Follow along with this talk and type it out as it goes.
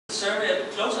survey a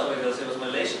bit closer because it was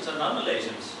Malaysians and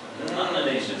non-Malaysians.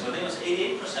 Non-Malaysians, I think it was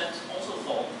 88% also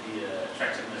thought the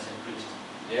attractiveness increased.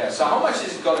 Yeah, so how much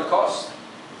is it going to cost?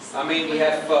 I mean, we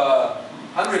have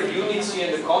 100 units here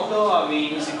in the condo. I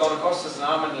mean, is it going to cost us an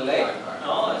arm and a leg?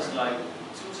 No, it's like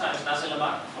 2 times Nasi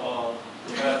Lemak for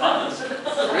apartments.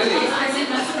 Really?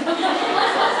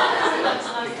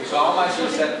 So how much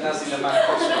is that Nasi Lemak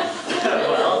costing?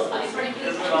 Well, is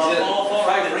it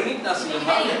 5 ringgit Nasi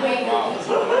Lemak? Wow.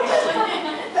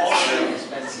 Very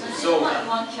expensive. So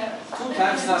 2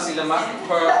 times Nasi Lemak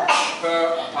per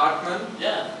apartment?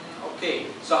 Yeah. Okay.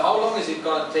 So how long is it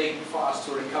going to take for us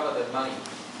to recover that money?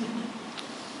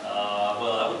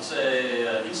 Well, I would say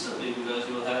instantly, because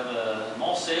you will have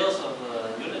more sales of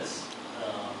units.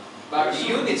 But the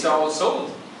units are all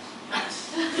sold.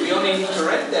 We only need to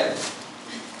rent them.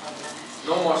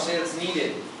 No more sales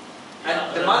needed.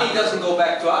 And the money doesn't go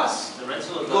back to us. The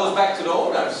rental it goes back to the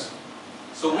owners.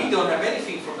 So we don't have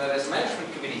anything from that as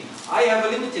management committee. I have a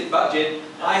limited budget.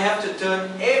 I have to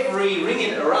turn every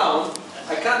ringgit around.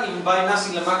 I can't even buy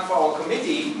Nasi Lemak for our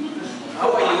committee.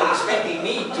 How are you expecting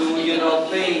me to,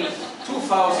 pay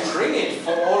 2,000 ringgit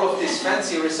for all of this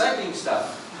fancy recycling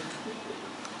stuff?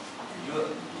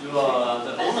 The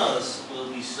owners will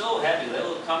be so happy. They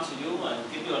will come to you and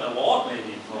give you an award,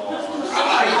 maybe, for.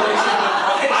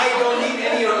 I don't need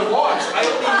any awards. I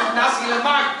only need Nasi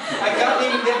Lemak. I can't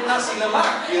even get Nasi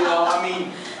Lemak. I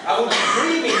mean, I would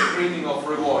be dreaming of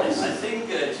rewards. I think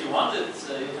if you want it,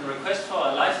 you can request for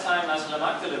a lifetime Nasi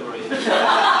Lemak delivery.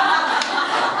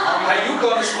 Are you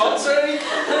going to sponsor it?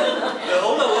 The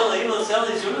owner will sell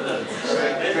his unit.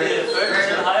 Maybe a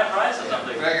 30% higher price or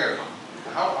something. Gregor,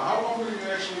 how long do you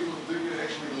actually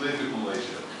live in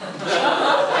Malaysia?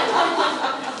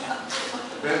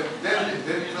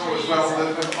 then you know as well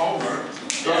that an owner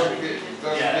doesn't give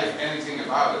anything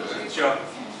about it. Sure.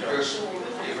 Because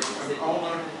if an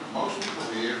owner, most people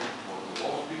here, or a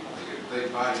lot of people here, they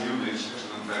buy units as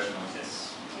an investment.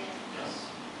 Yes.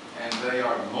 And they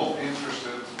are not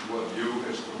interested what you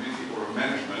as a committee or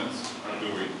management are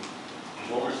doing. As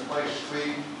long as the place is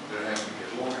clean, they're happy.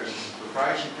 As long as the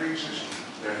price increases,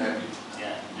 they're happy.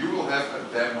 Yeah. You will have a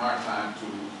damn hard time to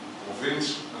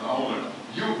convince an owner.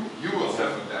 You will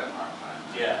have a damn hard time.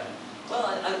 Yeah. Well,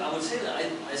 I would say that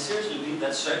I seriously believe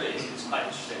that survey is quite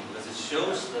interesting because it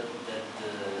shows that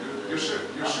Your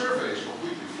survey is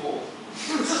completely full.